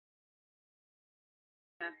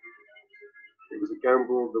It was a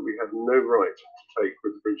gamble that we had no right to take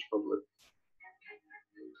with the British public.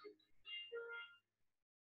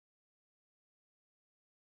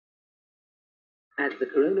 As the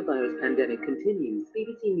coronavirus pandemic continues,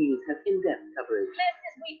 BBC News has in-depth coverage. This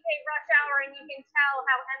is weekday rush hour, and you can tell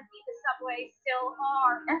how empty the subways still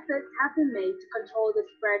are. Efforts have been made to control the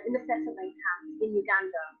spread in the settlement camps in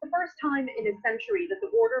Uganda. The first time in a century that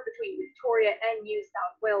the border between Victoria and New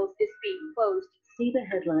South Wales is being closed. See the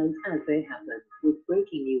headlines as they happen with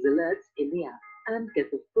breaking news alerts in the app, and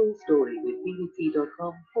get the full story with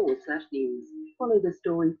bbc.com/news. Follow the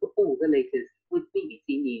story for all the latest with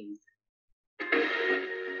BBC News.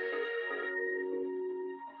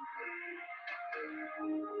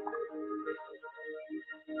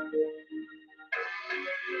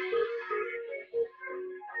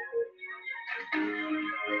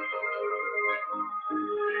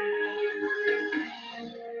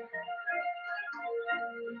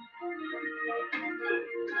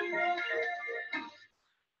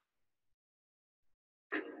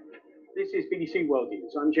 This is BBC World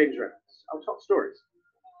News. I'm James Reynolds. Our top stories.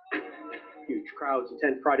 Huge crowds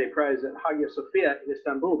attend Friday prayers at Hagia Sophia in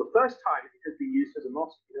Istanbul, the first time it has been used as a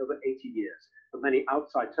mosque in over 80 years, but many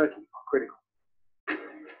outside Turkey are critical.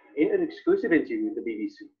 In an exclusive interview with the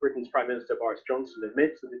BBC, Britain's Prime Minister Boris Johnson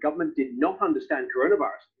admits that the government did not understand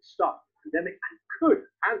coronavirus at the start of the pandemic and could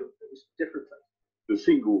handle things differently. The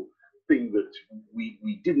single thing that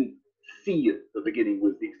we didn't see at the beginning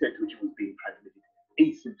was the extent to which it was being transmitted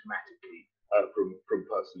asymptomatically from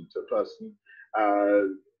person to person.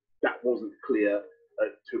 That wasn't clear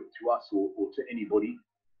to us or to anybody.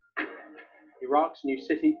 Iraq's new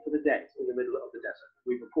city for the dead in the middle of the desert.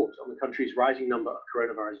 We report on the country's rising number of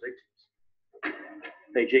coronavirus victims.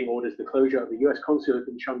 Beijing orders the closure of the US consulate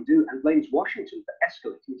in Chengdu and blames Washington for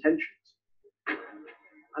escalating tensions.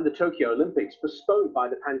 And the Tokyo Olympics, postponed by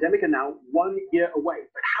the pandemic, are now 1 year away.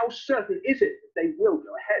 But how certain is it that they will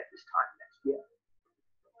go ahead this time next year?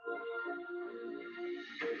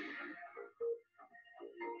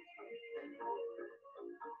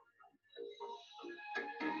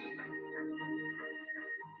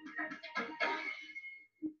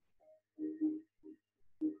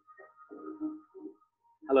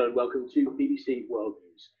 Hello and welcome to BBC World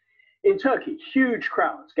News. In Turkey, huge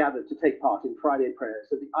crowds gathered to take part in Friday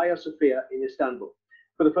prayers at the Hagia Sophia in Istanbul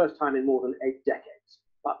for the first time in more than 8 decades.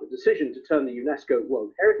 But the decision to turn the UNESCO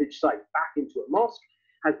World Heritage Site back into a mosque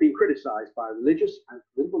has been criticized by religious and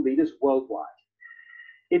political leaders worldwide.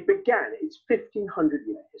 It began its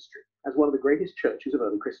 1500-year history as one of the greatest churches of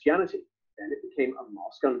early Christianity. Then it became a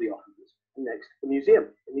mosque under the Ottomans, and next a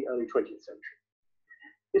museum in the early 20th century.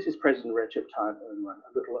 This is President Recep Tayyip Erdogan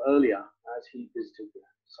a little earlier as he visited the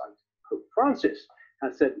site. Pope Francis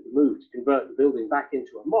has said that the move to convert the building back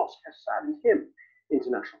into a mosque has saddened him.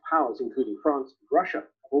 International powers, including France and Russia,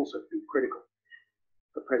 have also been critical.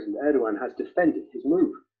 But President Erdogan has defended his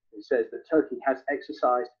move. He says that Turkey has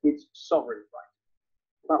exercised its sovereign right.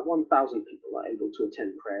 About 1,000 people are able to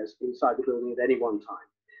attend prayers inside the building at any one time.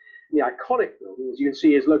 The iconic building, as you can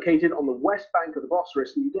see, is located on the west bank of the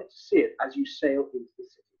Bosphorus, and you get to see it as you sail into the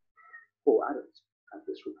city. Paul Adams has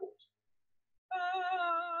this report.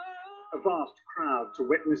 A vast crowd to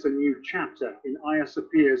witness a new chapter in Hagia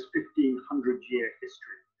Sophia's 1500-year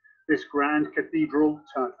history. This grand cathedral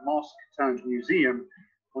turned mosque turned museum,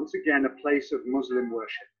 once again a place of Muslim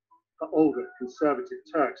worship. For older conservative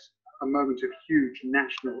Turks, a moment of huge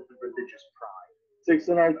national and religious pride.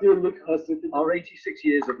 86 yıllık hasretim. Our 86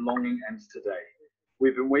 years of longing ends today.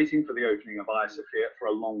 We've been waiting for the opening of Hagia Sophia for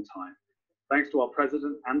a long time. Thanks to our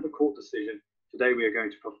president and the court decision, today we are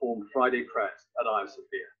going to perform Friday prayers at Hagia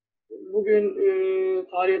Sophia.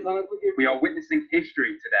 We are witnessing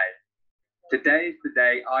history today. Today is the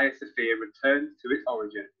day Hagia Sophia returns to its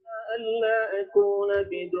origin.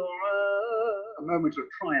 A moment of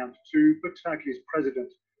triumph too for Turkey's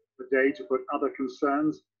president. The day to put other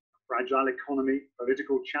concerns, fragile economy,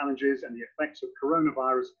 political challenges, and the effects of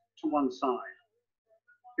coronavirus to one side.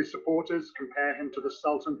 His supporters compare him to the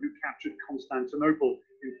Sultan who captured Constantinople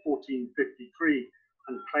in 1453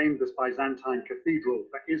 and claimed this Byzantine cathedral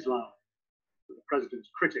for Islam. For the president's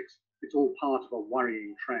critics, it's all part of a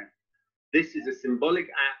worrying trend. This is a symbolic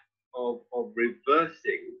act of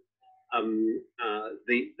reversing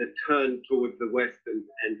the turn towards the West and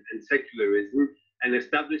secularism, and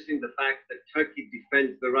establishing the fact that Turkey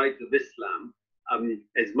defends the rights of Islam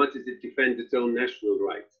as much as it defends its own national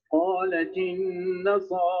rights.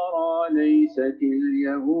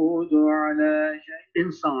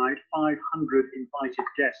 Inside, 500 invited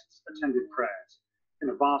guests attended prayers in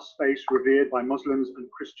a vast space revered by Muslims and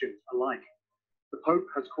Christians alike. The Pope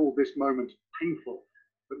has called this moment painful,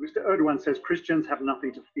 But Mr. Erdogan says Christians have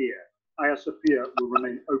nothing to fear. Hagia Sophia will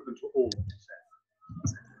remain open to all, he said.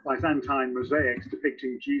 Byzantine mosaics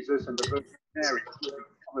depicting Jesus and the Virgin Mary will be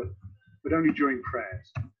covered, but only during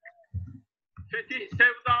prayers.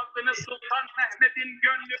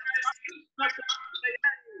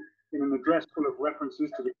 In an address full of references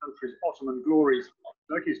to the country's Ottoman glories,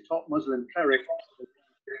 Turkey's top Muslim cleric.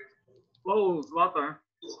 Hello, Zlata.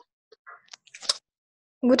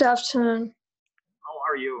 Good afternoon. How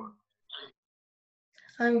are you?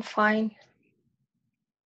 I'm fine.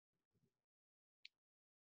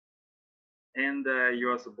 And you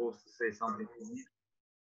are supposed to say something to me.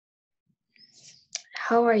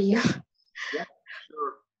 How are you? Yeah,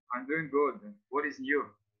 sure. I'm doing good. What is new?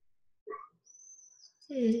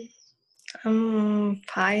 I'm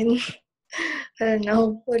fine. I don't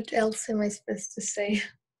know what else am I supposed to say.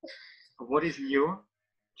 What is new?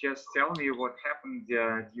 Just tell me what happened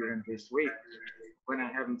during this week when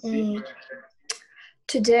I haven't seen you.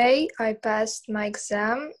 Today I passed my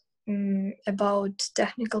exam about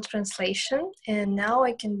technical translation, and now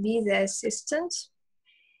I can be the assistant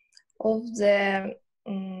of the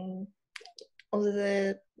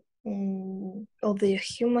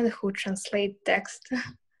human who translate text.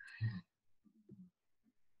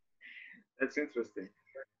 That's interesting.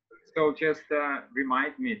 So just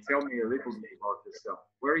remind me, tell me a little bit about yourself.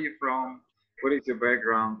 Where are you from? What is your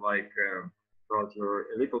background like? A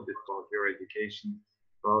little bit about your education,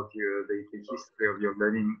 about the history of your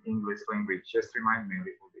learning English language. Just remind me a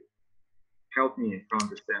little bit. Help me to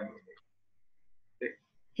understand.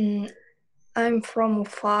 I'm from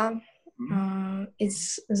Ufa.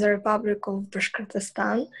 It's the Republic of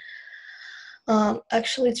Bashkortostan.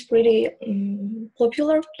 Actually, it's pretty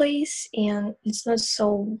popular place, and it's not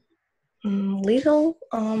so little.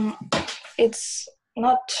 It's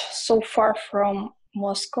not so far from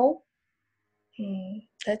Moscow.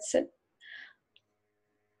 That's it.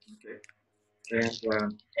 Okay.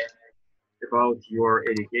 And about your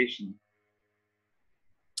education.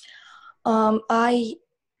 I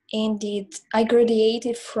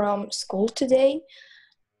graduated from school today.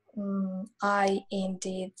 I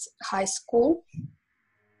ended high school.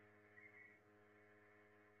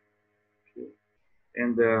 Okay.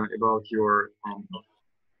 And about your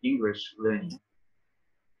English learning.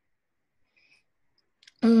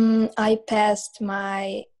 I passed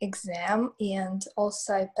my exam, and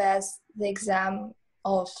also I passed the exam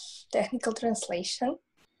of technical translation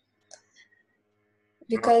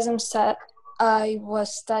because I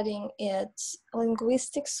was studying at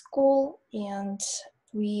linguistics school, and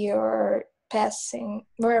we've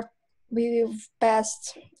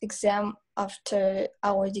passed exam after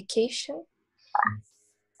our education.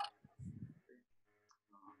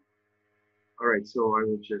 All right, so I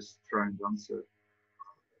will just try and answer.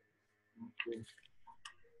 Okay.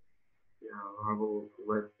 Yeah, I will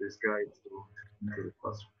let this guy into the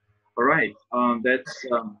classroom. All right, that's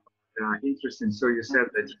interesting. So you said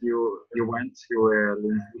that you went to a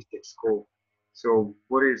linguistic school. So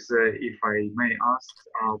what is, if I may ask,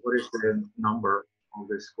 what is the number of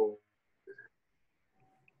the school?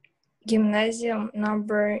 Gymnasium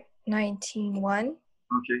number 91.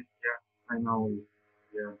 Okay, yeah, I know.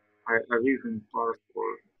 Yeah, I lived in Park for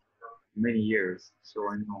many years, so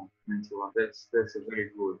I know 91. That's a very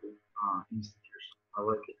good institution. I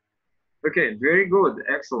like it. Okay, very good,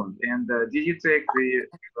 excellent. And did you take the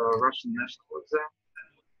Russian national exam?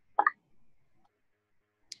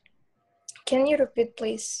 Can you repeat,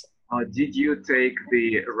 please? Did you take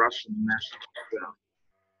the Russian national exam?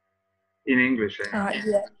 In English,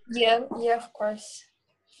 yeah, of course.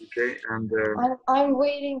 Okay, and I'm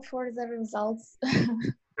waiting for the results.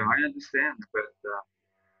 I understand, but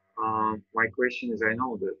my question is, I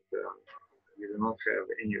know that you do not have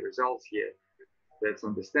any results yet. That's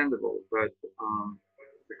understandable, but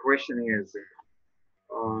the question is,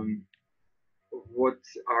 what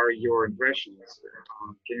are your impressions?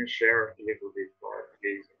 Can you share a little bit about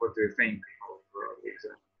what do you think of the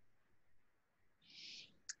exam?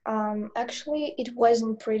 Actually, it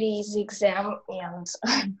wasn't pretty easy exam, and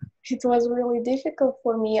it was really difficult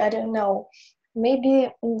for me. I don't know. Maybe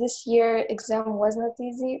this year exam was not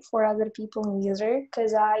easy for other people neither,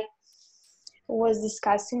 because I was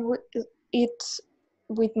discussing it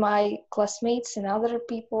with my classmates and other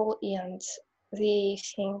people, and they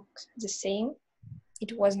think the same.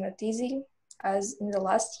 It was not easy as in the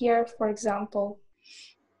last year, for example.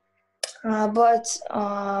 But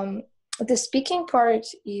the speaking part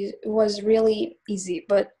was really easy,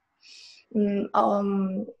 but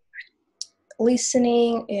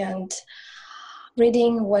listening and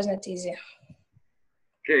reading was not easy.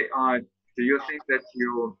 Okay, do you think that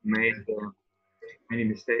you made Any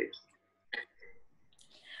mistakes?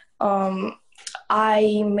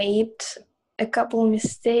 I made a couple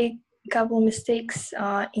mistakes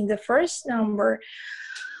in the first number,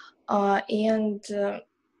 and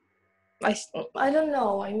I don't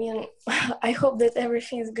know. I mean, I hope that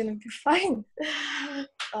everything is gonna be fine.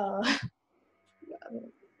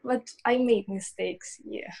 But I made mistakes.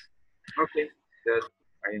 Yeah. Okay, that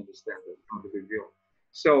I understand. That's not a big deal.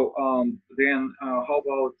 So then, how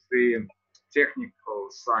about the technical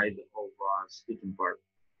side of speaking part?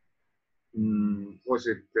 Was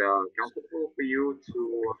it comfortable for you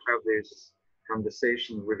to have this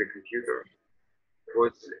conversation with the computer?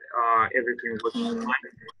 Was everything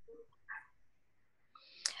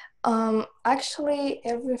fine? Actually,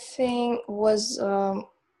 everything was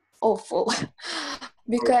awful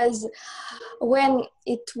because when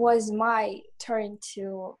it was my turn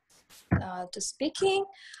to speaking,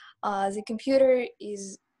 the computer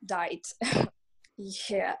is died.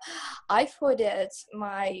 Yeah, I thought that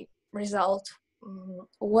my result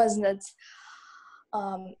was not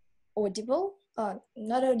audible,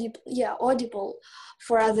 not audible, yeah, audible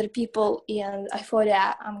for other people, and I thought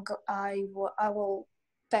that I will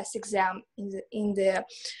pass exam in the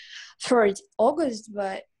 3rd August,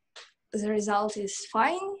 but the result is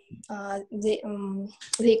fine. They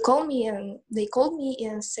called me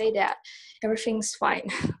and say that everything's fine.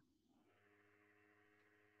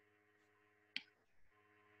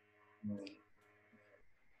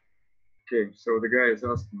 Okay, so the guy is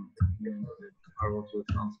asking, I will just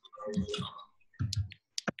answer.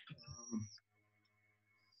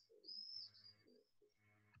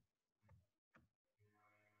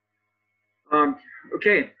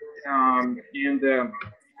 Okay, and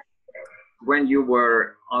when you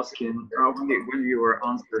were asking, when you were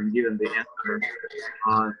answering, given the answer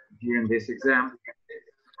during this exam,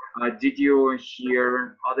 did you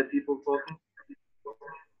hear other people talking?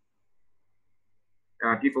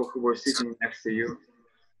 People who were sitting next to you?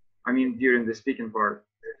 I mean, during the speaking part.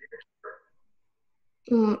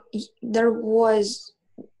 There were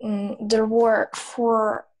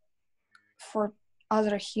four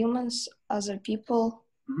other humans, other people,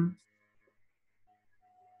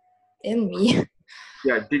 and me.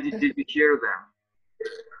 Yeah, did you hear them?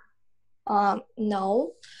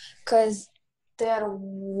 No, because there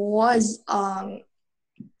was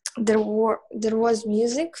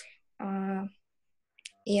music,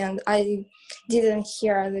 and I didn't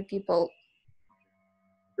hear other people.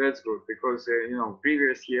 That's good, because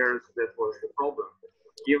previous years that was the problem.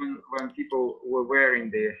 Even when people were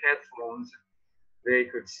wearing the headphones, they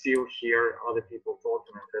could still hear other people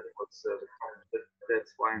talking, and that was the problem.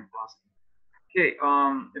 That's why I'm asking. Okay,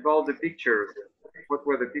 about the pictures, what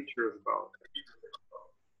were the pictures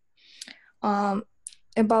about?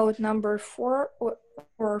 About number 4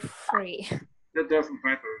 or 3. That doesn't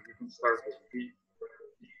matter. You can start with 3.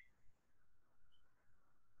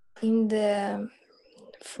 In the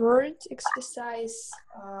 3rd exercise,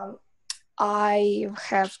 I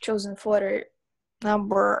have chosen photo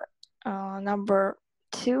number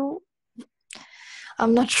 2.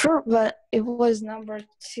 I'm not sure, but it was number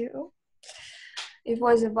 2. It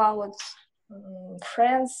was about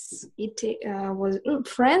friends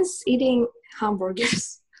eating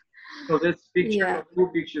hamburgers. So that's picture, yeah. 2,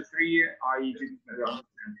 picture 3. I didn't understand.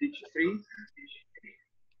 Picture 3.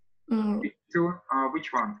 Picture 2.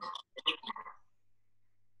 Which one?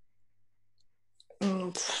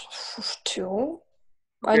 2.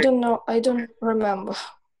 Okay. I don't know. I don't remember.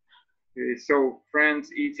 Okay, so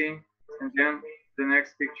friends eating, and then the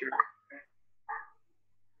next picture.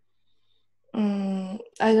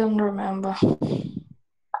 I don't remember. Oh,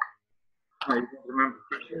 you don't remember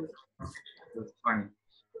pictures? That's funny.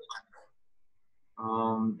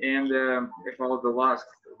 And about the last,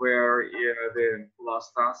 where the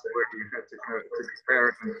last task where you had to compare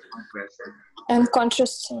and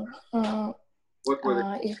contrast. What was it?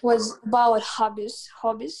 It was about hobbies.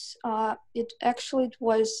 It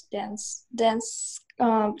was dance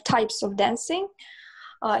types of dancing,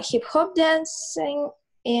 hip hop dancing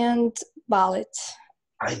and ballet.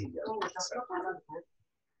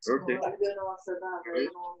 Okay.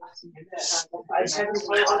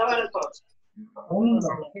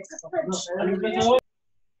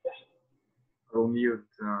 I'll mute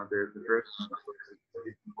the person because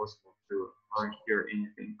it's impossible to hear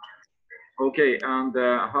anything. Okay, and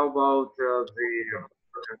how about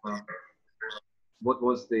what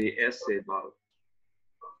was the essay about?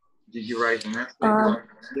 Did you write an essay?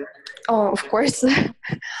 Oh, of course.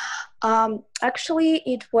 Actually,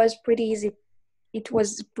 it was pretty easy. It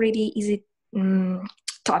was pretty easy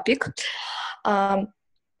topic.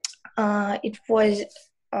 It was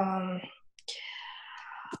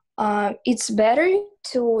It's better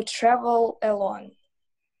to travel alone.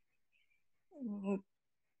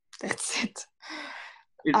 That's it.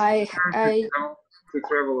 It's better to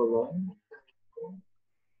travel alone.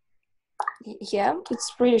 Yeah,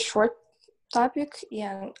 it's pretty short topic.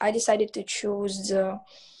 Yeah, I decided to choose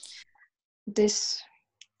this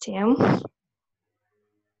theme.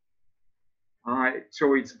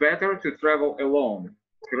 So it's better to travel alone,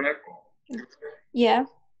 correct? Yeah.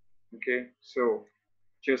 Okay, so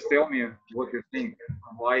just tell me what you think.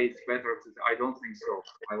 Why it's better to? I don't think so.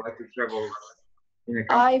 I like to travel in a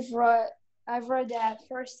company. I've read that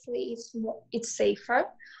firstly it's safer.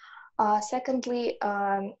 Secondly,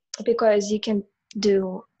 because you can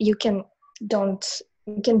do not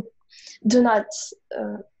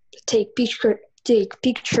take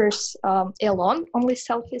pictures alone, only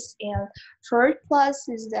selfies. And third plus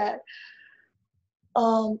is that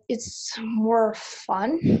it's more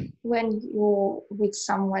fun when you're with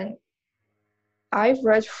someone. I've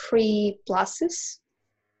read 3 pluses.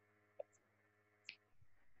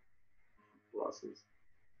 Pluses,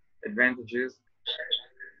 advantages.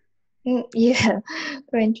 Yeah,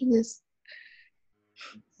 advantages.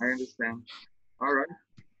 I understand. All right,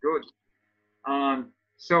 good.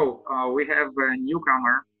 So we have a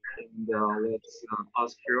newcomer, and let's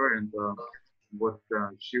ask her and what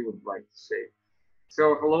she would like to say.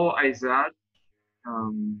 So hello, Aizat.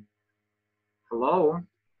 Hello.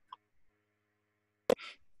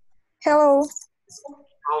 Hello.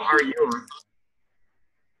 How are you?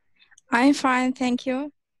 I'm fine, thank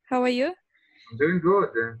you. How are you? I'm doing good.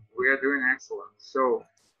 We are doing excellent. So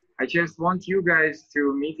I just want you guys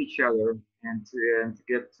to meet each other and to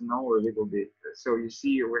get to know a little bit. So you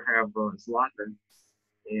see, we have Zlatan,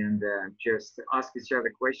 and just ask each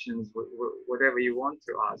other questions, whatever you want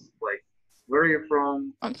to ask. Like, where are you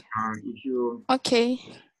from? Okay. If you okay.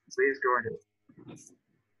 Please go ahead.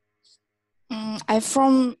 I'm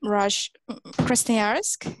from Russia,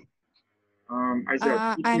 Krasnoyarsk.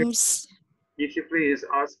 If you please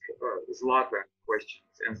ask Zlatan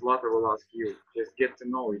questions, and Zlatan will ask you. Just get to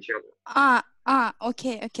know each other.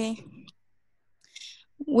 Okay.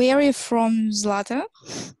 Where are you from, Zlatan?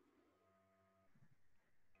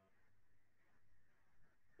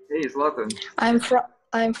 Hey, Zlatan.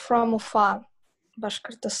 I'm from Ufa,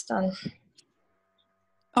 Bashkortostan.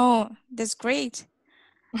 Oh, that's great.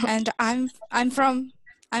 And I'm from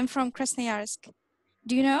Krasnoyarsk.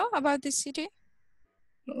 Do you know about this city?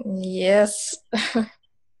 Yes.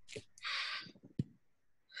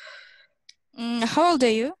 How old are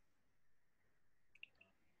you?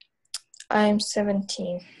 I'm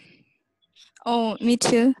 17. Oh, me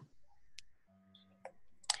too.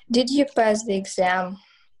 Did you pass the exam?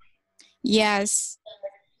 Yes.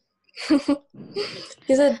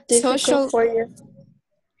 Is it difficult for you?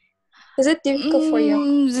 Is it difficult for you?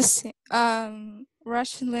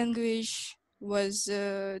 Russian language was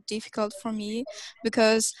difficult for me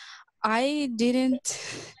because I didn't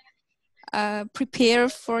prepare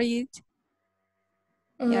for it.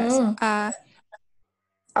 Yes.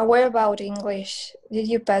 What about English? Did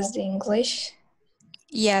you pass the English?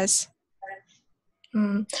 Yes.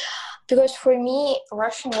 Because for me,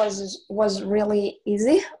 Russian was really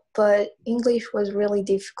easy, but English was really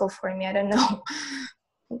difficult for me. I don't know.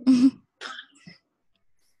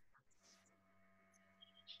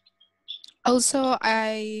 Also,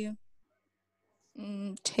 I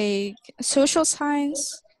take social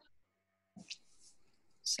science.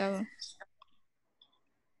 So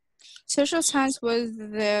social science was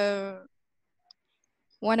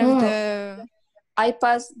one of the... I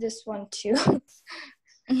passed this one too.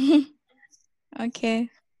 Okay.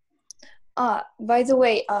 By the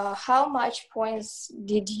way, how much points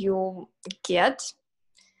did you get?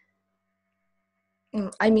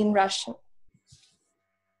 I mean Russian.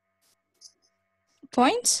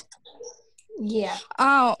 Points? Yeah.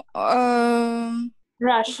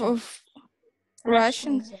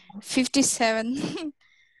 Russian 57.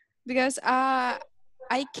 Because I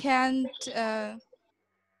can't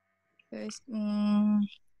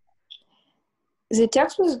the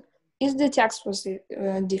text was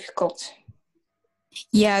difficult.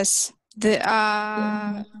 Yes, the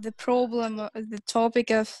problem, the topic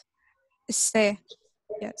of essay.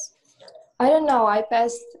 Yes. I don't know. I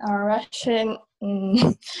passed Russian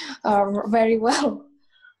very well.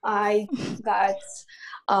 I got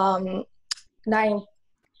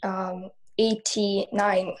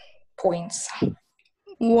 89 points.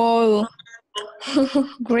 Whoa!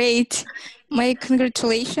 Great! My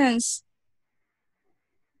congratulations.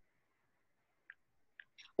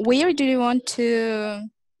 Where do you want to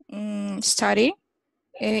study?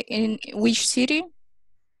 In which city?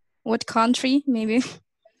 What country, maybe?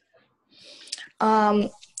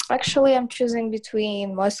 Actually, I'm choosing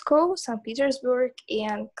between Moscow, St. Petersburg,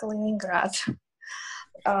 and Kaliningrad.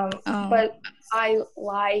 But I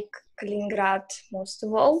like Kaliningrad most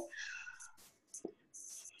of all.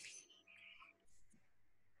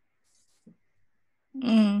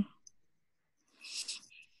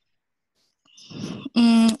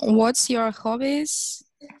 What's your hobbies?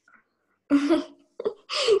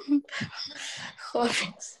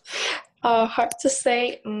 Hobbies. Hard to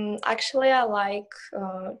say. Actually, I like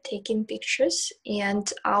taking pictures,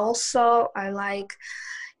 and also I like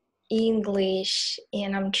English,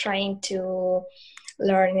 and I'm trying to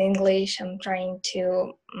learn English. I'm trying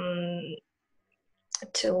to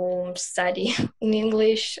study in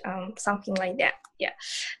English, something like that. Yeah,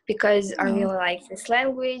 because I really like this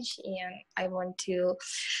language, and I want to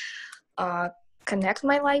connect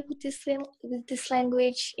my life with this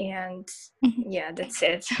language, and yeah, that's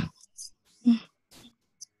it.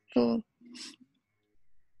 Cool.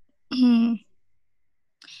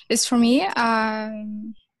 It's for me. I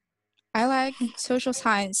like social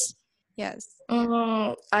science. Yes.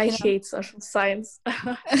 I hate social science.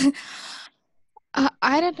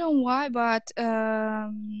 I don't know why, but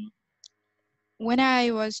when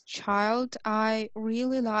I was child, I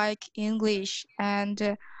really like English,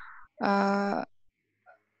 and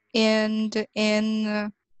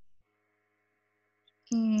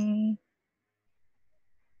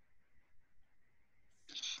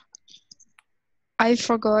I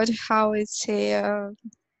forgot how it's You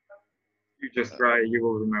just try, you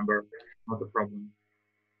will remember, not a problem.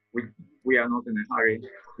 We are not in a hurry.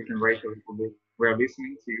 We can wait a little bit. We are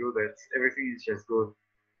listening to you. That everything is just good.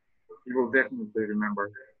 You will definitely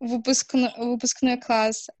remember. Выпускной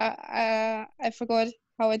класс. I forgot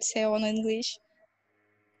how it's say on English.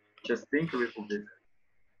 Just think a little bit.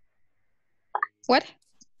 What?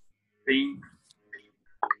 Think.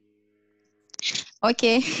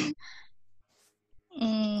 Okay.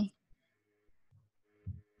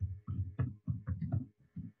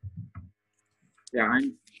 Yeah,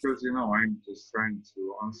 because I'm just trying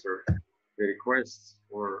to answer the requests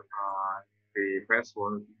for the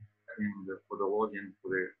password and for the login for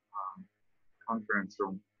the conference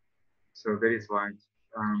room. So that is why.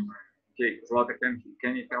 Okay, Zlata,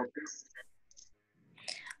 can you help us?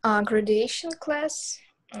 Graduation class,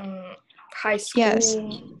 high school. Yes.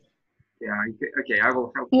 Yeah. Okay, I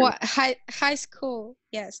will help you. What high school?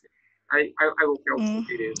 Yes. I will help you with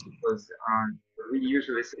it because we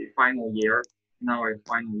usually say final year. Now it's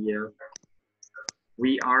final year.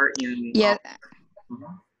 We are in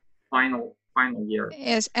final year.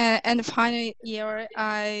 Yes, and final year.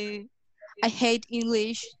 I hate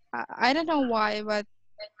English. I don't know why, but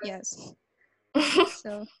yes.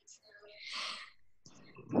 So.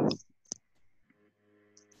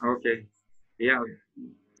 Okay. Yeah,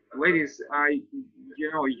 ladies,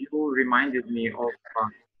 you reminded me of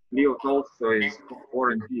Leo Tolstoy's War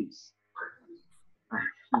and Peace.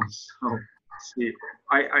 So, see,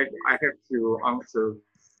 I have to answer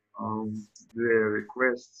the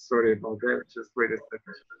request. Sorry about that. Just wait a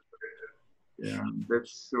second. Yeah,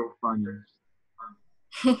 that's so funny.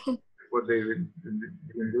 What they've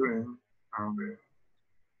been doing.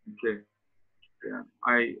 Okay. Yeah,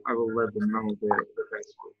 I will let them know the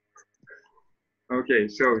password. Okay,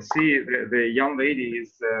 so see, the young lady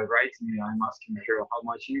is writing me. I'm asking her how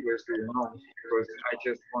much English do you know, because I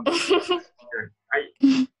just want to.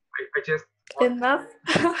 I just want, enough.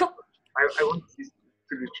 I want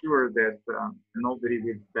to be sure that nobody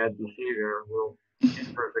with bad behavior will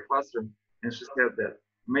enter the classroom. And she said that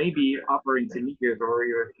maybe upper intermediate or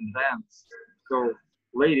even advanced. So,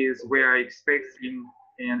 ladies, we are expecting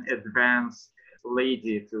an advanced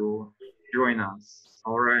lady to join us.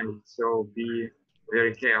 All right, so be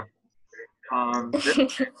very careful.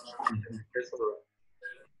 That's all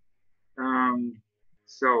right.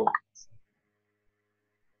 So,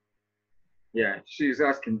 yeah, she's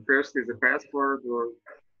asking first is a password, or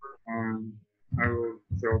I will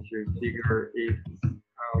tell you figure it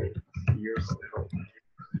out yourself.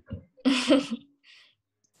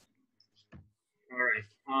 All right.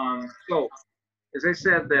 So, as I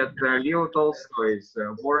said, that Leo Tolstoy's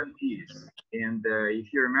War and Peace, and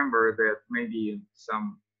if you remember that maybe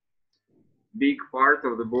some big part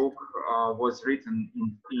of the book was written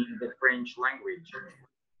in the French language.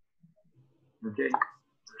 Okay,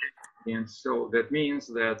 and so that means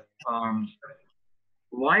that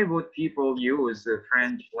why would people use the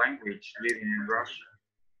French language living in Russia?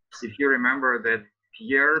 If you remember that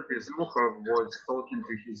Pierre Bezukhov was talking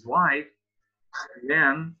to his wife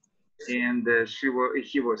then, and he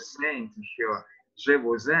was saying to her, "Je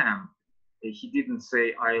vous aime." He didn't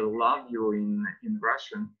say "I love you" in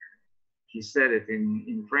Russian. he said it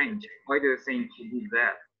in French. Why do you think he did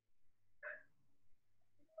that?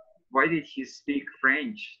 Why did he speak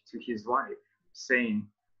French to his wife, saying,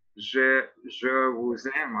 je vous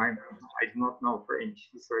aime? I do not know French.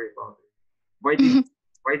 Sorry about it.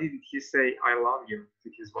 Why didn't he say I love you to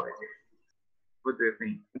his wife? What do you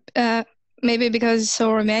think? Maybe because it's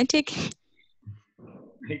so romantic.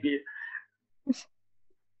 Maybe.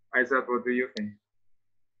 Isaac, what do you think?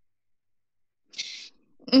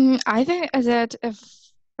 I think that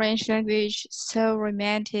French language so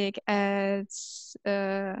romantic as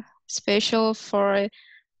special for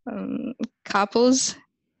couples.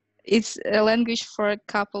 It's a language for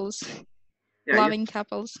couples, yeah, loving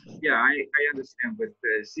couples. Yeah, I understand, but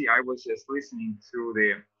see, I was just listening to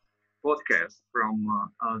the podcast from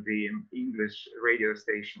the English radio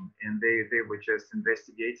station, and they were just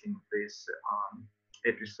investigating this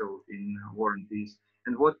episode in War and Peace.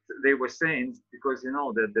 And what they were saying, because you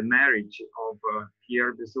know that the marriage of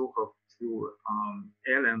Pierre Bezukhov to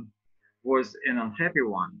Ellen was an unhappy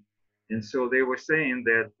one, and so they were saying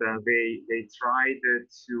that they tried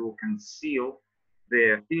to conceal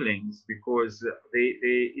their feelings because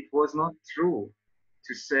it was not true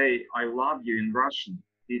to say I love you in Russian.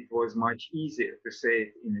 It was much easier to say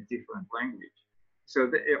it in a different language. So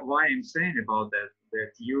why I'm saying about that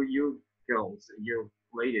you girls, you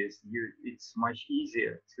ladies, it's much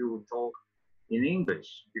easier to talk in English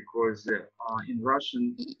because in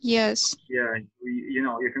Russian, yes, yeah,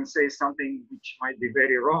 you can say something which might be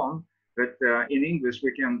very wrong, but in English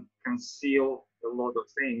we can conceal a lot of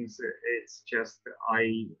things. It's just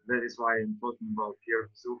that is why I'm talking about Pierre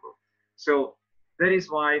Bezukhov. So that is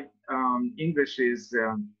why English is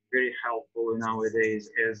very helpful nowadays,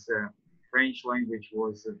 as French language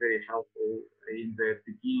was very helpful in the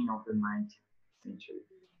beginning of the 19th century.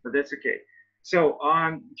 But that's okay. So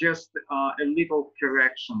just a little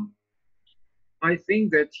correction. I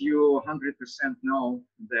think that you 100% know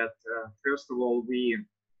that first of all, we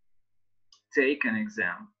take an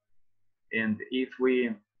exam. And if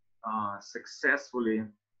we successfully,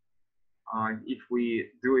 if we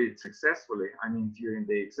do it successfully, I mean during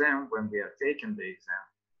the exam, when we are taking the exam,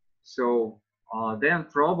 so then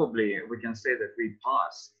probably we can say that we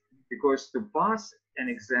passed, because to pass an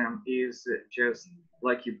exam is just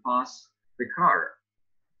like you pass the car.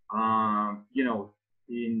 You know,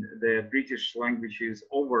 in the British language is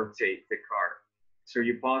overtake the car. So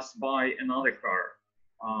you pass by another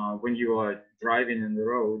car when you are driving in the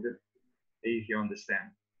road, if you understand,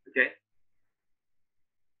 okay?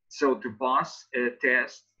 So to pass a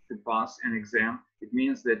test, to pass an exam, it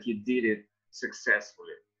means that you did it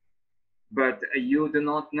successfully. But you do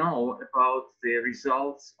not know about the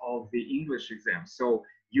results of the English exam. So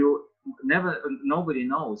nobody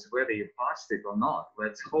knows whether you passed it or not.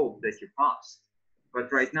 Let's hope that you passed.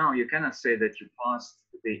 But right now you cannot say that you passed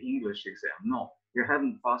the English exam. No, you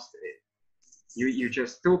haven't passed it. You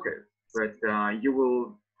just took it, but you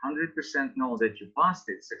will 100% know that you passed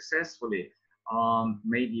it successfully,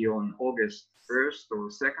 maybe on August 1st or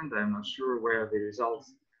 2nd. I'm not sure where the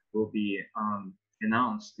results will be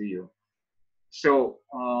announced to you. So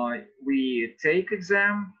we take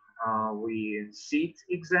exam, we sit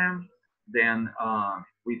exam, then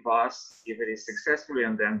we pass if it is successfully,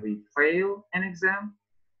 and then we fail an exam.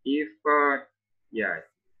 If, yeah,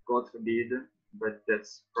 God forbid, but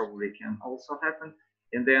that's probably can also happen.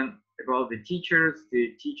 And then about the teachers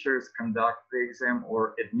conduct the exam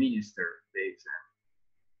or administer the exam,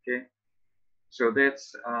 okay? So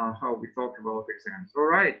that's how we talk about exams. All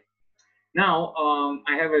right. Now,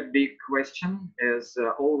 I have a big question. As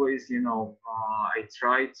always, you know, I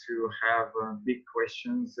try to have big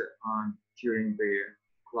questions during the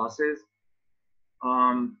classes.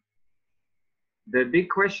 The big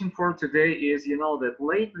question for today is, you know, that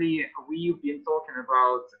lately we've been talking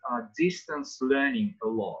about distance learning a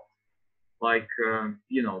lot. Like,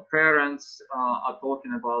 you know, parents are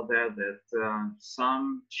talking about that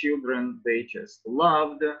some children, they just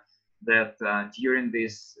loved that during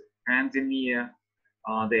this pandemic,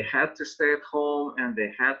 they had to stay at home and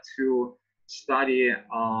they had to study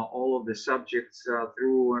all of the subjects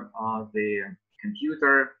through the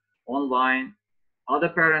computer online. Other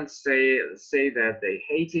parents say that they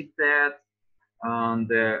hated that, and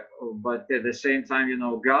but at the same time, you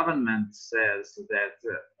know, government says that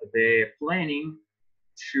they're planning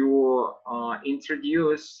to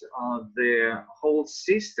introduce the whole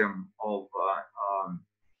system of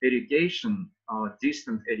education,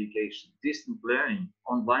 distant education, distant learning,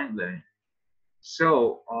 online learning.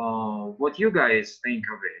 So what you guys think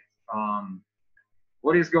of it?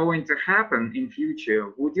 what is going to happen in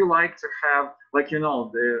future? Would you like to have, like, you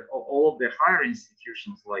know, all of the higher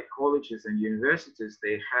institutions like colleges and universities,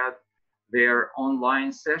 they had their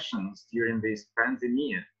online sessions during this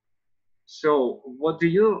pandemic. So what do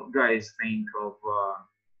you guys think of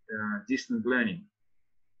distant learning?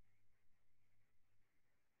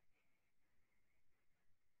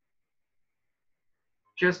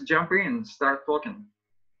 Just jump in, start talking.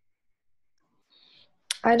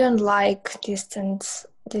 I don't like distance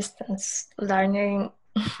learning.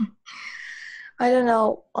 I don't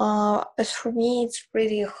know. As for me, it's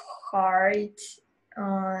pretty hard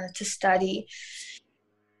to study,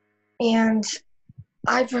 and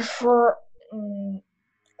I prefer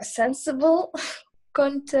a sensible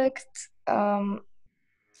contact,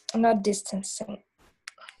 not distancing.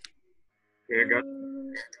 Okay, got it.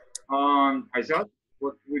 Aizat,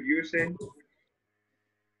 what would you say?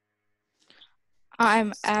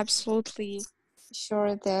 I'm absolutely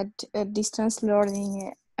sure that distance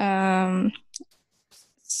learning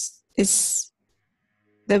is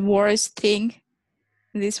the worst thing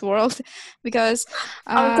in this world, because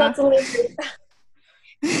I'm totally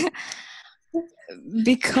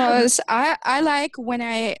because I like when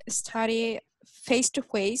I study face to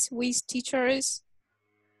face with teachers,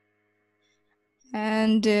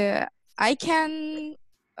 and I can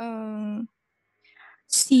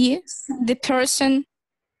see the person,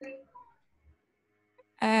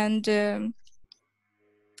 and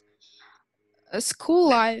school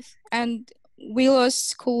life and Willow's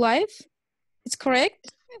school life. It's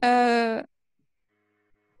correct, or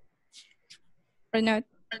not?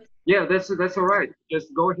 Yeah, that's all right.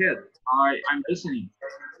 Just go ahead. I'm listening.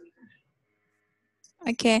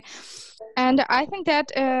 Okay, and I think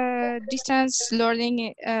that distance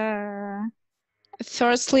learning,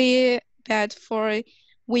 firstly, that for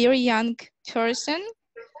very young person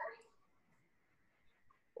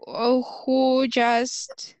who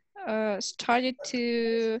just started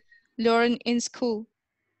to learn in school,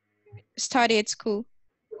 study at school.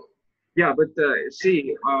 Yeah, but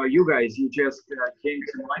see, you guys, you just came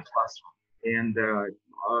to my classroom, and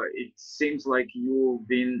it seems like you've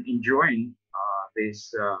been enjoying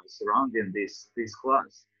this surrounding this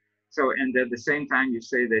class. So, and at the same time, you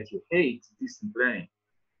say that you hate distant learning.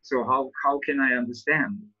 So how can I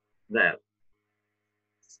understand that?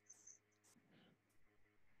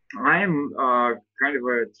 I'm kind of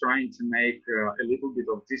trying to make a little bit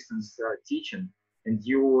of distance teaching, and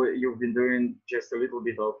you've been doing just a little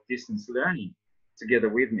bit of distance learning together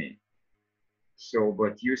with me. So,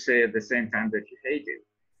 but you say at the same time that you hate it.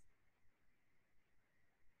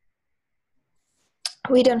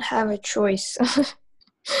 We don't have a choice.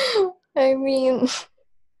 I mean,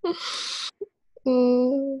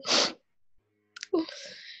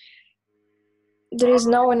 there is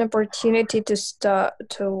no an opportunity to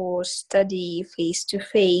study face to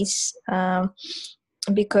face,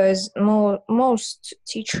 because most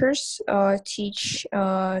teachers teach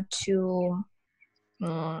to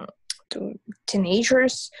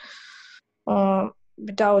teenagers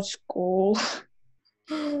without school,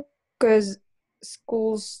 because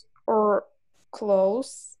schools are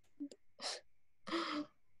closed.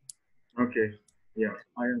 Okay, yeah,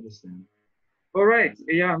 I understand. All right,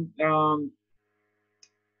 yeah.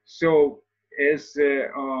 So as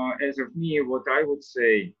of me, what I would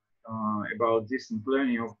say about distant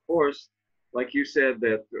learning, of course, like you said,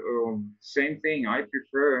 that same thing. I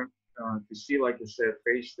prefer to see, like you said,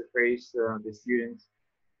 face to face the students.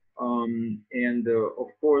 And of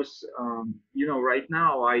course, you know, right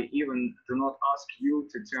now I even do not ask you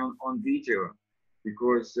to turn on video,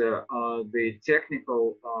 because the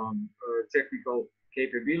technical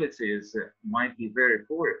capabilities might be very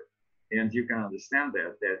poor, and you can understand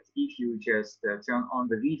that if you just turn on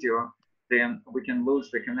the video, then we can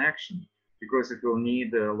lose the connection, because it will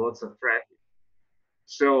need lots of traffic.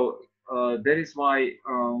 So that is why,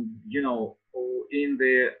 you know, in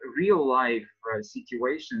the real life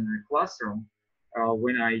situation in the classroom,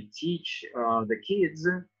 when I teach the kids,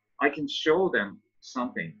 I can show them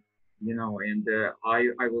something, you know, and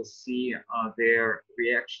I will see their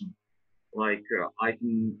reaction. Like I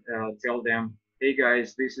can tell them, hey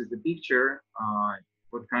guys, this is the picture.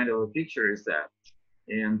 What kind of a picture is that?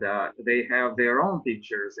 And they have their own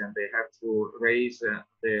pictures, and they have to raise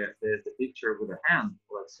the picture with a hand,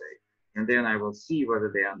 let's say, and then I will see whether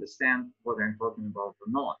they understand what I'm talking about or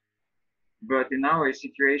not. But in our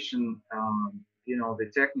situation, you know, the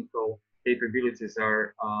technical capabilities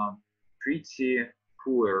are pretty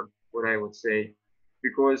poor, what I would say,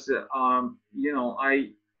 because you know,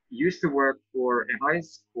 I used to work for a high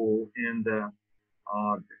school, and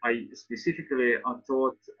I specifically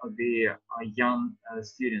taught the young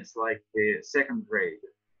students, like the second grade.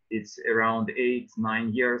 It's around 8,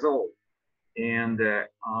 9 years old. And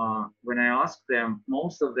when I asked them,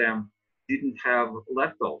 most of them didn't have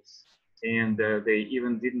laptops, and they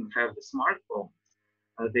even didn't have the smartphone.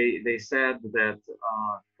 They said that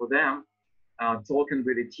for them, talking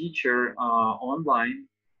with a teacher online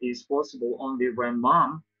is possible only when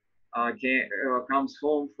mom comes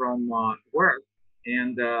home from work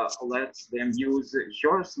and lets them use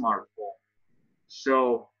her smartphone.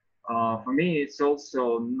 So for me, it's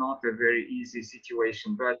also not a very easy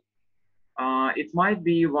situation, but it might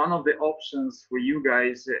be one of the options for you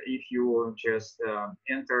guys if you just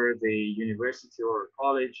enter the university or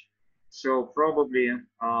college. So probably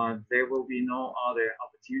there will be no other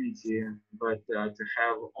opportunity but to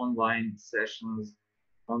have online sessions,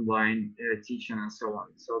 online teaching and so on.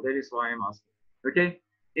 So that is why I'm asking. Okay,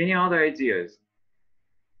 any other ideas?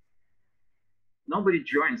 Nobody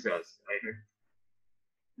joins us.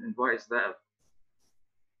 And why is that?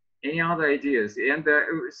 Any other ideas? And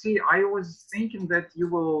see, I was thinking that you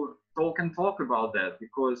will talk about that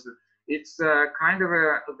because it's kind of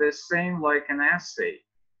the same like an essay.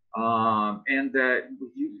 And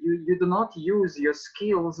you do not use your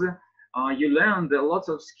skills. You learned lots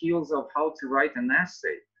of skills of how to write an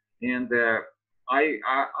essay. And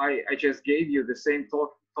I just gave you the same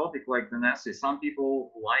topic like an essay. Some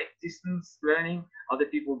people like distance learning, other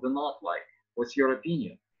people do not like. What's your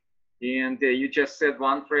opinion? And you just said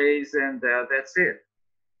one phrase and that's it.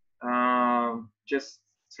 Just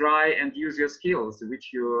try and use your skills,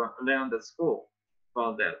 which you learned at school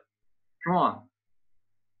about that. Come on.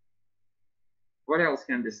 What else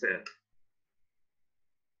can be said?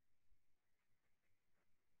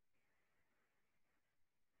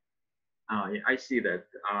 I see that.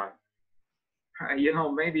 You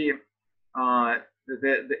know, maybe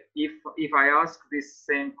if I ask these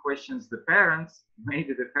same questions the parents,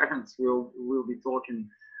 maybe the parents will be talking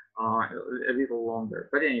a little longer.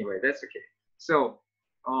 But anyway, that's okay. So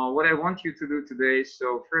what I want you to do today,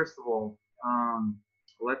 so first of all,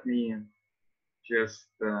 let me just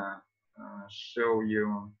show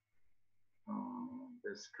you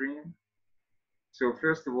the screen. So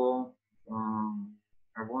first of all,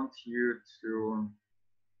 I want you to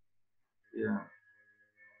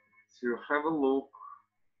have a look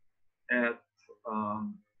at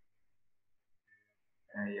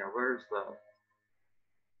where is that?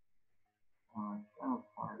 I cannot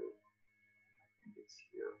find it. I think it's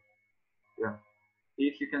here. Yeah,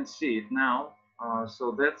 if you can see it now.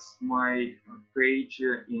 So that's my page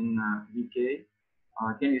in VK.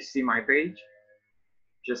 Can you see my page?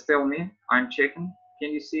 Just tell me. I'm checking.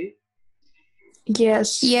 Can you see?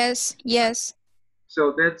 Yes. Yes. Yes.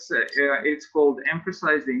 So that's it's called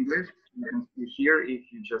Emphasize English. You can see here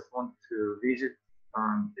if you just want to visit.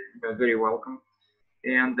 You're very welcome.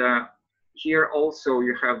 And here also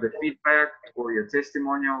you have the feedback or your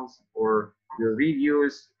testimonials or your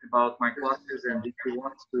reviews about my classes. And if you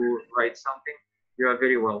want to write something, you are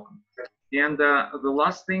very welcome. And the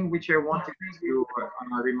last thing which I wanted to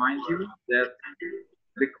remind you that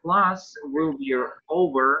the class will be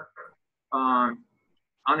over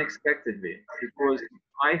unexpectedly because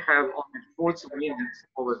I have only 40 minutes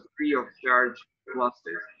over free of charge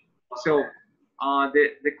classes. So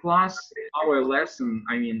the class, our lesson,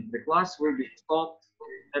 I mean, the class will be stopped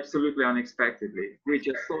absolutely unexpectedly. We're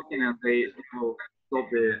just talking and they will stop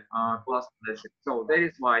the class lesson. So that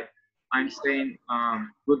is why I'm saying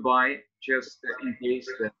goodbye, just in case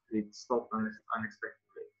that it stopped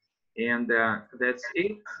unexpectedly. And that's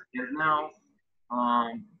it. And now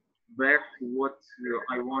back to what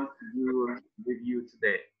I want to do with you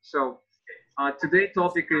today. So today's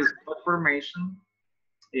topic is formation.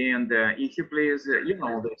 And if you please, you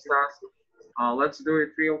know the stuff. Let's do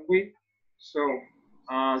it real quick. So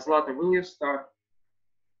Zlata, will you start?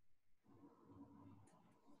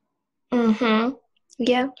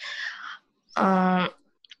 Yeah.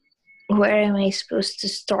 Where am I supposed to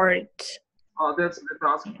start? That's the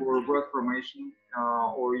task for word formation,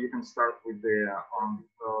 or you can start with the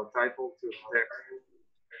title to text.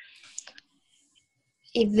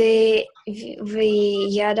 If the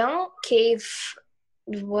Yadong cave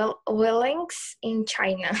dwellings in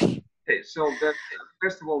China. Okay, so that,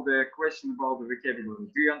 first of all, the question about the vocabulary.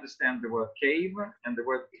 Do you understand the word cave and the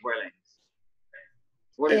word dwellings?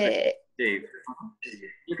 What is a cave?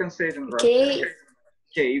 You can say it in Russian.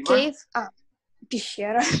 Cave. Cave.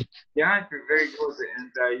 Пещера. Yeah, very good.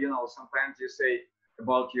 And you know, sometimes you say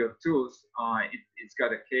about your tooth, it's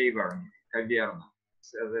got a cavern, caverna.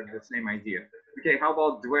 So the same idea. Okay, how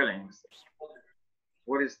about dwellings?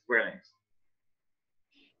 What is dwellings?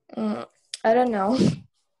 I don't know.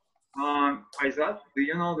 Aizat, do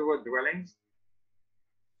you know the word dwellings?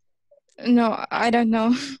 No, I don't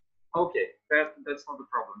know. Okay, that's not a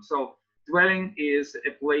problem. So dwelling is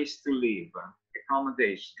a place to live,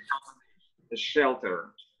 accommodation, a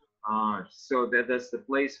shelter. So that's the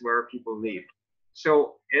place where people live.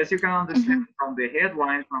 So as you can understand from the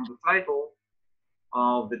headline, from the title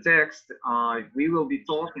of the text, we will be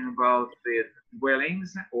talking about the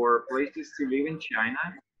dwellings or places to live in China,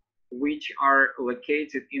 which are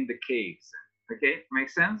located in the caves. Okay,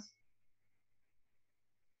 makes sense?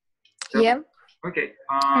 So, Yeah. Okay.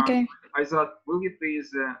 Okay. Aizat, will you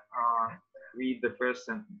please read the first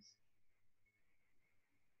sentence?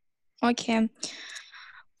 Okay.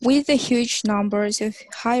 With the huge numbers of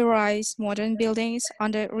high-rise modern buildings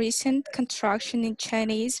under recent construction in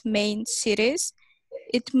Chinese main cities,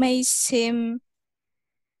 it may seem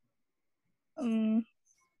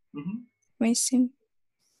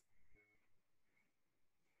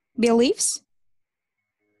beliefs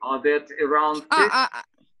That around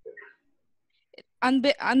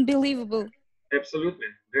unbelievable. Absolutely,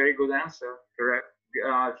 very good answer. Correct.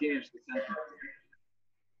 Finish the sentence.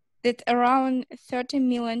 That around 30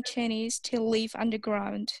 million Chinese still live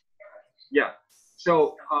underground. Yeah.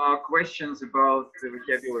 So questions about the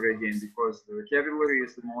vocabulary again, because the vocabulary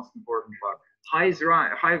is the most important part. High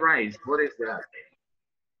rise. What is that?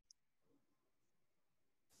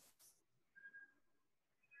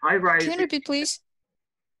 High rise. Can you repeat, please?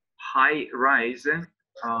 High rise.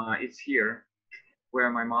 It's here,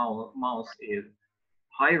 where my mouse is.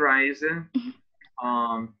 High rise.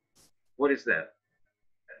 What is that?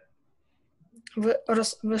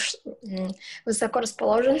 Высоко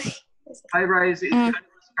расположенный. High rise is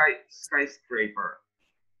skyscraper.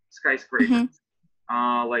 Skyscraper.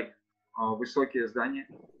 Like высокие здания.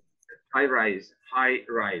 High rise.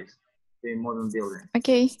 The modern building.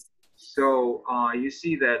 Okay. So you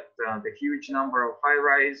see that the huge number of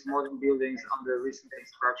high-rise modern buildings under recent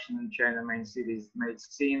construction in China main cities made it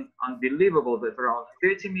seem unbelievable that around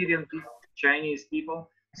 30 million Chinese people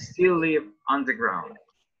still live underground.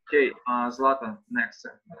 Okay, Zlatan, next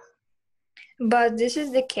sentence. But this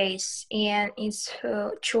is the case, and it's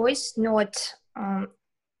a choice, not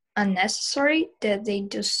unnecessary that they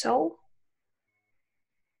do so.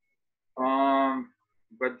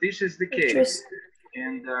 But this is the case,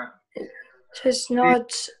 and it's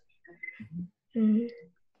not.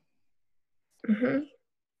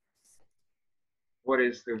 What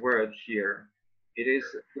is the word here? It is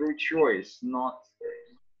through choice, not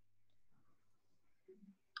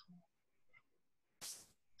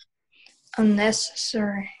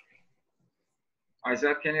unnecessary.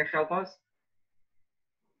 Isaac, can you help us?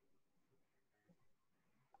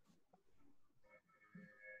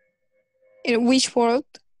 In which world?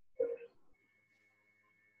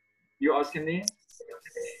 You asking me?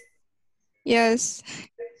 Yes.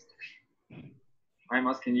 I'm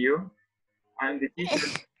asking you. I'm the teacher.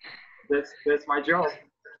 That's my job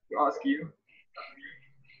to ask you.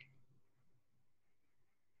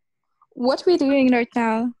 What are we doing right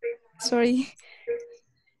now? Sorry.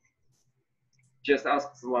 Just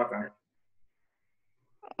ask Zlatan.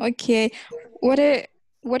 Okay. What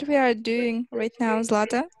we are doing right now,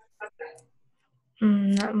 Zlatan?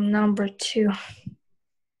 Number 2.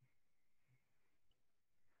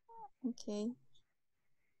 Okay.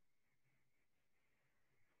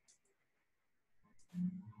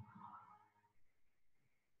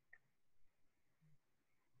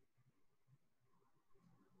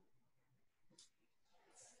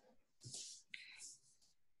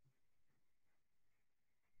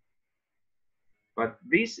 But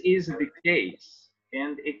this is the case,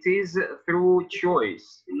 and it is through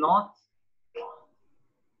choice, not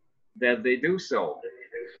that they do so.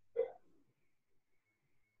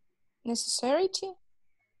 Necessity?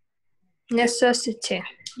 Necessity.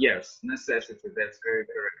 Yes, necessity, that's very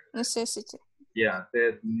correct. Necessity. Yeah,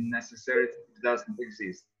 that necessity doesn't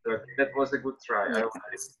exist. But that was a good try. Yeah.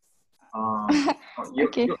 I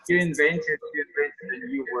like it. Okay. You invented a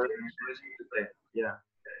new word in English today. Yeah.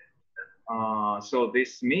 So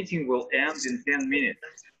this meeting will end in 10 minutes.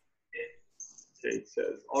 Okay, it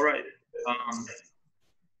says, all right.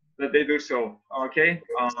 That they do so. Okay.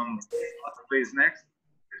 Please, next.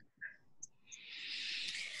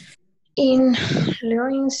 In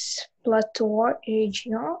Lawrence Plateau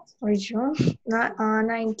region,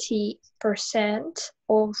 90%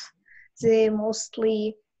 of the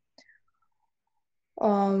mostly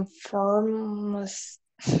farms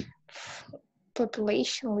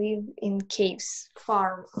population live in caves.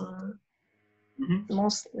 Farm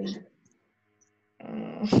mostly.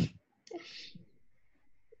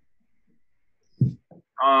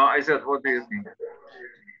 I said, what do you think?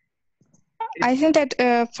 I think that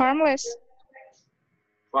farmless.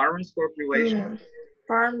 Farmers population.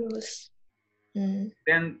 Farmless.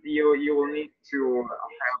 Then you will need to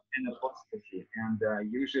have an apostrophe, and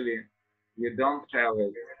usually you don't have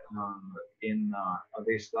it in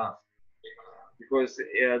this stuff, because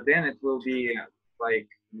then it will be like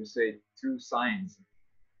you say two signs.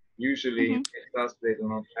 Usually thus they do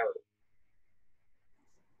not have it.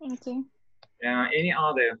 Okay. Any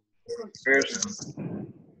other versions?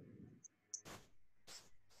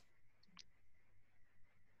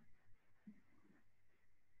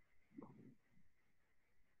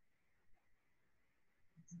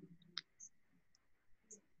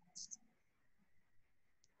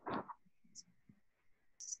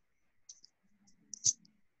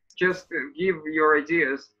 Just give your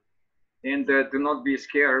ideas, and do not be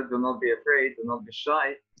scared, do not be afraid, do not be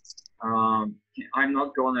shy. I'm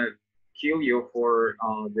not gonna kill you for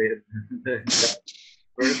the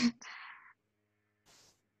first.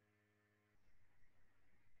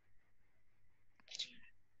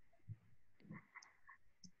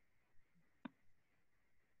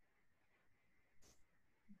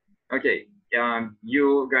 Okay,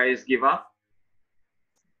 you guys give up?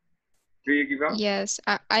 Do you give up? Yes,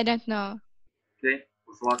 I don't know. Okay.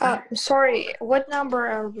 Sorry, what number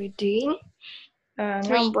are we doing? Three.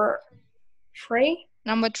 Number 3?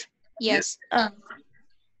 Number 3. Yes.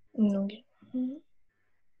 No.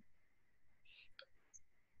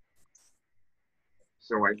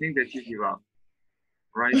 So I think that you give up,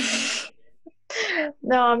 right?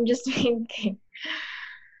 No, I'm just thinking.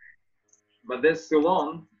 But that's too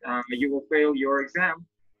long. You will fail your exam.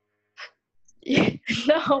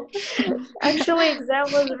 No, actually,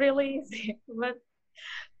 exam was really easy, but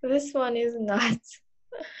this one is not.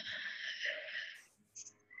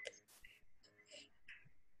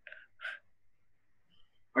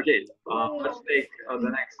 Okay, let's take the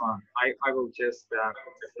next one. I will just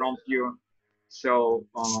prompt you. So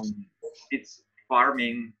it's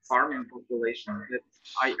farming population.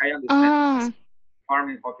 I understand.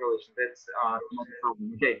 Farming population. That's not a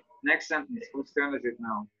problem. Okay, next sentence. Whose turn is it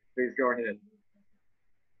now? Please go ahead.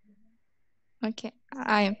 Okay,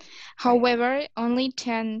 however, only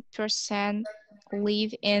 10%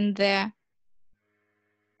 live in the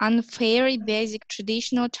unfairly basic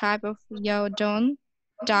traditional type of Yaodong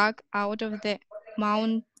dug out of the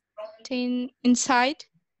mountain inside.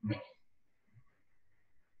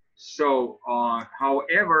 So,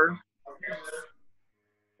 however,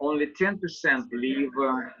 only 10% live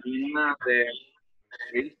in the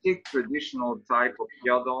basic traditional type of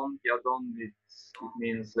Yaodong. Yaodong, it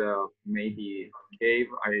means maybe cave,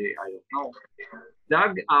 I don't know.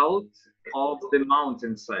 Dug out of the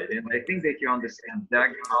mountainside, and I think that you understand, dug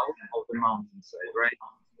out of the mountainside, right?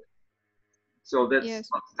 So that's a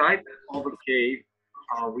type of a cave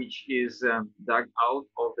which is dug out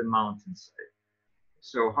of the mountainside.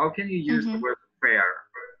 So how can you use the word fair?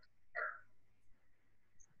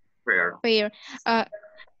 Fair. Fair.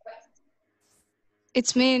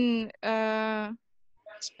 It's mean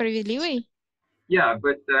справедливый? Yeah,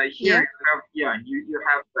 but here you have you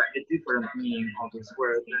have a different meaning of this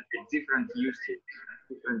word, a different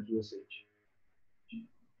usage.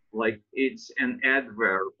 Like it's an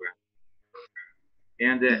adverb,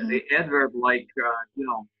 and the adverb, like you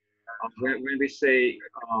know, when we say,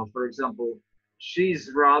 for example,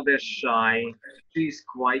 she's rather shy, she's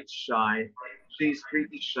quite shy, she's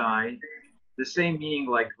pretty shy. The same meaning,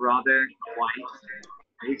 like rather, quite,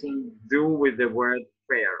 we can do with the word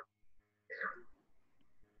fair.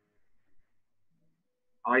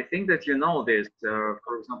 I think that you know this.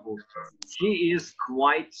 For example, he is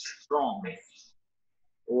quite strong,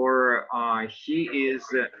 or he is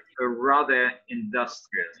rather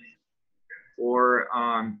industrious, or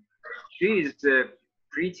she is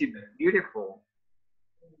pretty beautiful,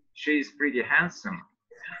 she is pretty handsome.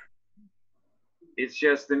 It's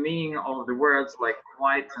just the meaning of the words like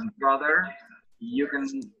quite and rather. You can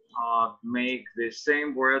make the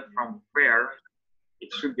same word from fair.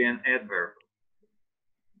 It should be an adverb.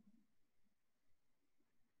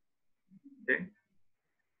 Okay.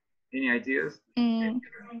 Any ideas?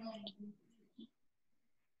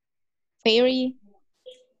 Fairy.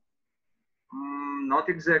 Not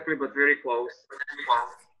exactly, but very close.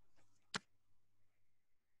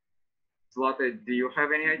 Zlata, do you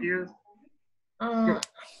have any ideas?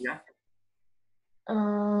 Yeah. I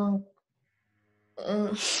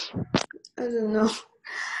don't know.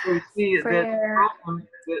 So you see,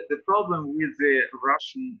 the problem with the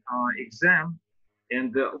Russian exam,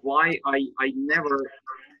 and why I never,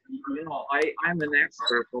 you know, I'm an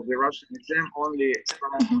expert of the Russian exam only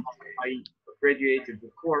from graduated the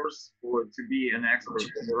course for to be an expert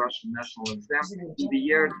in the Russian national exam in the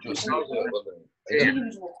year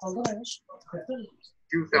 2010.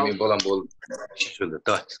 2000.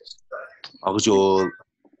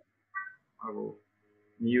 I will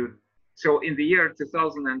mute. So in the year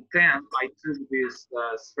 2010, I took this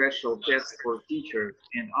special test for teachers,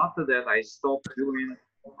 and after that, I stopped doing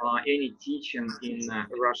any teaching in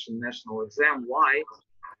Russian national exam. Why?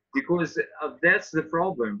 Because that's the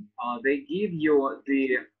problem. They give you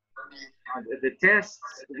the tests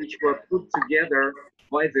which were put together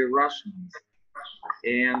by the Russians,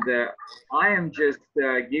 and I am just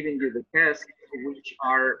giving you the tests which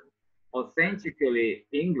are authentically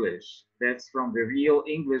English. That's from the real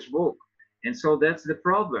English book. And so that's the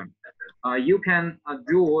problem. You can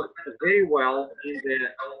do very well in the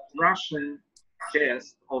Russian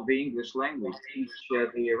test of the English language, which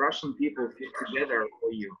the Russian people put together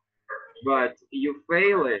for you. But you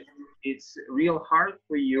fail it. It's real hard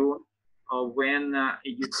for you when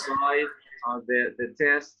you try the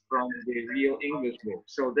test from the real English book.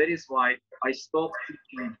 So that is why I stopped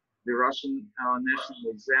teaching the Russian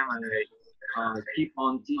national exam, and I keep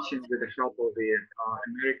on teaching with the help of the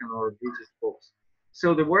American or British books.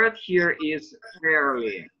 So the word here is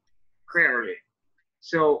fairly, fairly.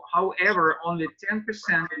 So, however, only 10%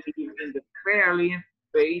 live in the fairly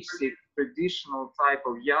basic traditional type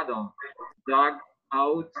of yadon dug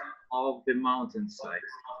out of the mountainside.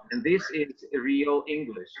 And this is real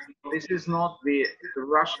English. This is not the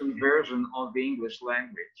Russian version of the English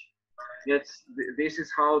language. This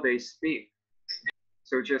is how they speak.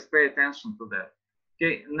 So just pay attention to that.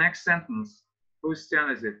 Okay, next sentence. Whose turn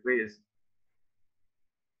is it, please?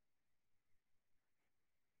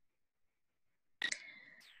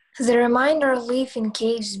 The remainder live in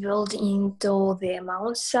caves built into the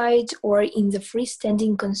mountainside or in the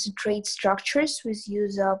freestanding concentrate structures with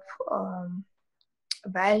use of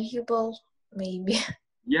valuable, maybe.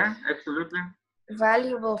 Yeah, absolutely.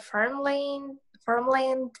 Valuable farmland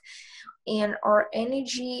and or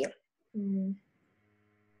energy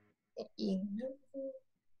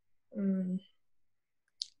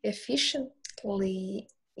efficiently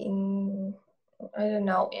in, I don't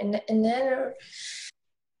know, in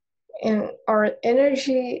our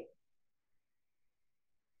energy.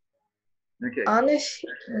 Okay.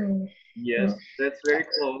 Yes, that's very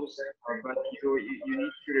close, but you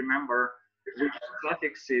need to remember which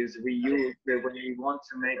suffixes we use when we want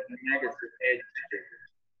to make a negative adjective.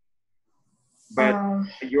 But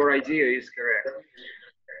your idea is correct.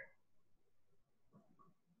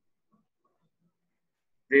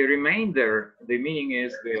 The remainder, the meaning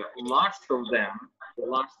is the last of them, the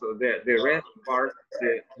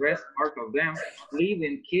rest part of them live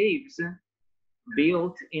in caves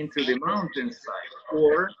built into the mountainside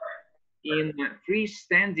or in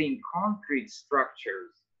freestanding concrete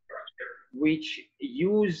structures which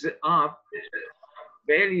use up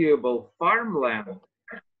valuable farmland.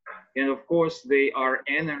 And of course, they are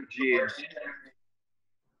energy,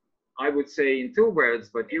 I would say in two words,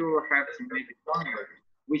 but you will have to make it one word,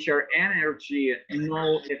 which are energy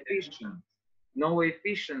no efficient, no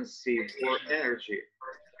efficiency for energy.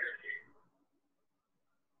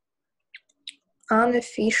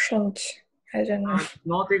 Inefficient, I don't know.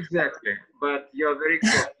 Not exactly, but you're very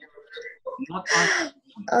close.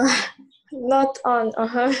 Not on.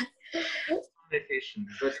 Inefficient,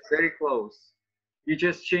 but very close. You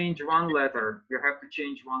just change one letter. You have to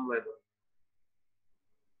change one letter.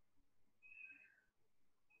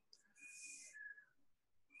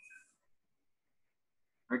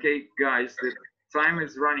 Okay, guys, the time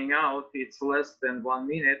is running out. It's less than 1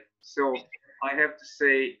 minute. So I have to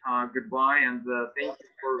say goodbye and thank you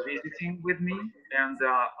for visiting with me. And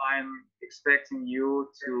I'm expecting you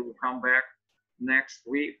to come back next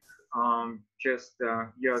week.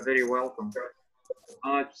 You're very welcome.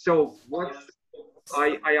 So what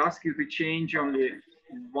I ask you to change only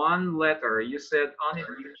one letter. You said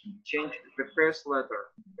inefficient. Change the first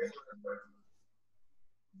letter.